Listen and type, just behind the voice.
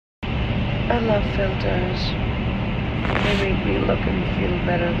I love filters. They make me look and feel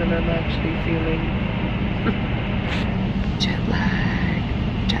better than I'm actually feeling. Jet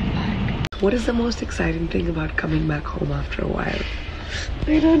lag. Jet lag. What is the most exciting thing about coming back home after a while?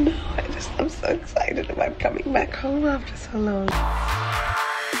 I don't know. I'm so excited about coming back home after so long.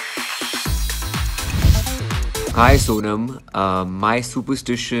 Hi Sonam. My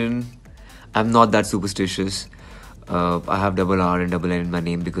superstition, I'm not that superstitious. I have double R and double N in my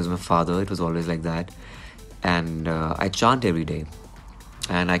name because of my father. It was always like that. And I chant every day.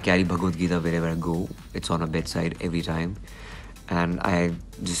 And I carry Bhagavad Gita wherever I go. It's on a bedside every time. And I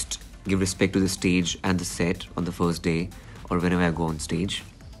just give respect to the stage and the set on the first day or whenever I go on stage.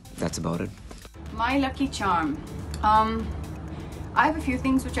 That's about it. My lucky charm. I have a few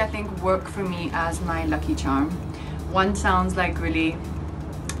things which I think work for me as my lucky charm. One sounds like really,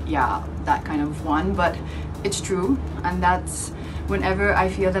 yeah, that kind of one, but it's true. And that's whenever I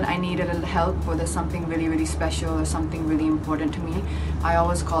feel that I need a little help or there's something really, really special or something really important to me, I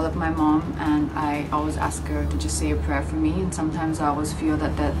always call up my mom and I always ask her to just say a prayer for me. And sometimes I always feel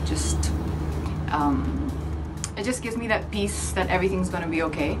that it just gives me that peace that everything's gonna be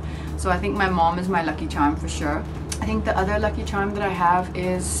okay. So I think my mom is my lucky charm for sure. I think the other lucky charm that I have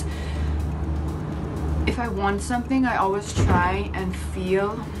is if I want something, I always try and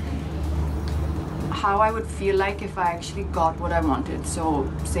feel how I would feel like if I actually got what I wanted.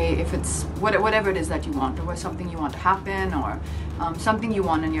 So say if it's whatever it is that you want, or something you want to happen, or something you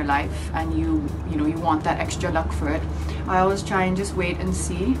want in your life and you want that extra luck for it, I always try and just wait and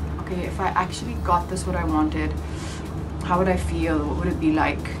see, okay, if I actually got this what I wanted, how would I feel? What would it be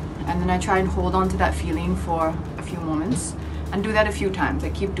like? And then I try and hold on to that feeling for a few moments and do that a few times. I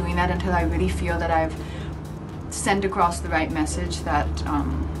keep doing that until I really feel that I've sent across the right message, that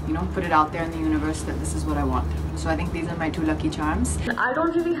put it out there in the universe that this is what I want. So I think these are my two lucky charms. I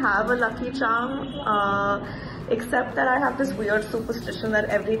don't really have a lucky charm, except that I have this weird superstition that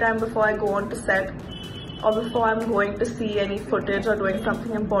every time before I go on to set or before I'm going to see any footage or doing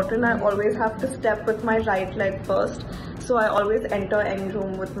something important, I always have to step with my right leg first. So I always enter any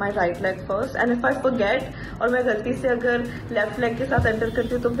room with my right leg first, and if I forget और मैं गलती से अगर left leg के साथ enter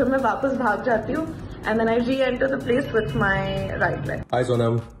करती हूँ तो फिर मैं वापस भाग जाती हूँ, and then I re-enter the place with my right leg. Hi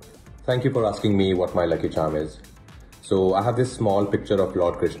Sonam, thank you for asking me what my lucky charm is. So I have this small picture of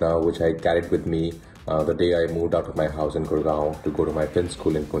Lord Krishna which I carried with me the day I moved out of my house in Gurgaon to go to my film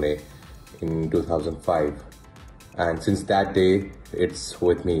school in Pune in 2005, and since that day it's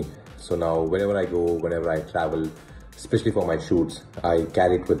with me. So now whenever I go, whenever I travel, especially for my shoots, I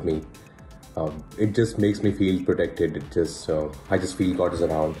carry it with me. It just makes me feel protected. I just feel God is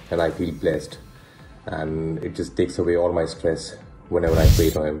around and I feel blessed, and it just takes away all my stress whenever I pray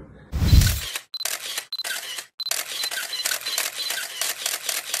to Him.